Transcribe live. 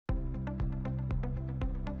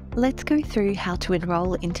Let's go through how to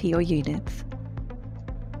enrol into your units.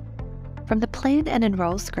 From the Plan and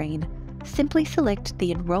Enrol screen, simply select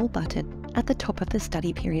the Enrol button at the top of the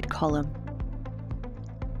study period column.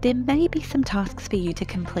 There may be some tasks for you to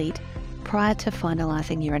complete prior to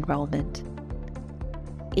finalising your enrolment.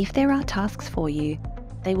 If there are tasks for you,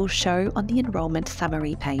 they will show on the enrolment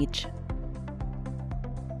summary page.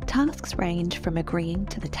 Tasks range from agreeing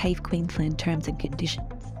to the TAFE Queensland terms and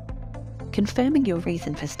conditions, confirming your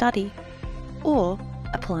reason for study, or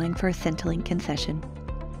applying for a Centrelink concession,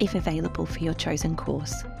 if available for your chosen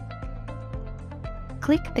course.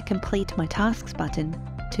 Click the Complete My Tasks button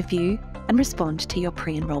to view and respond to your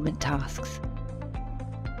pre-enrolment tasks.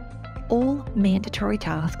 All mandatory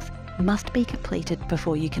tasks must be completed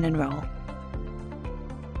before you can enrol.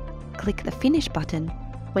 Click the Finish button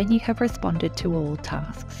when you have responded to all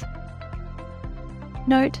tasks.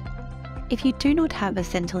 Note, if you do not have a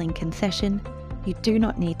Centrelink concession, you do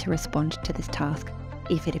not need to respond to this task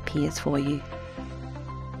if it appears for you.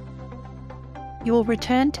 You will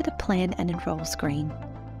return to the Plan and Enrol screen.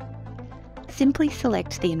 Simply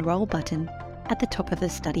select the Enrol button at the top of the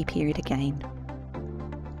study period again.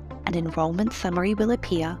 An enrolment summary will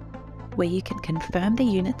appear where you can confirm the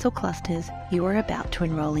units or clusters you are about to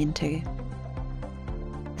enrol into.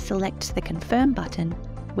 Select the Confirm button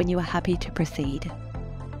when you are happy to proceed.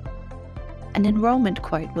 An enrolment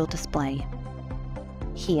quote will display.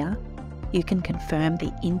 Here, you can confirm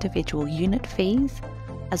the individual unit fees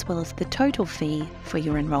as well as the total fee for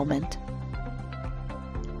your enrolment.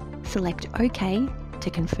 Select OK to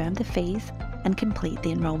confirm the fees and complete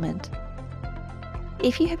the enrolment.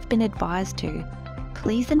 If you have been advised to,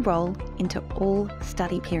 please enrol into all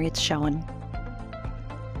study periods shown.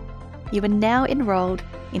 You are now enrolled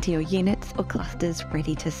into your units or clusters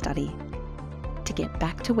ready to study. To get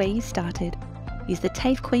back to where you started, use the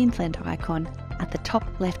TAFE Queensland icon at the top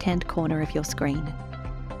left-hand corner of your screen.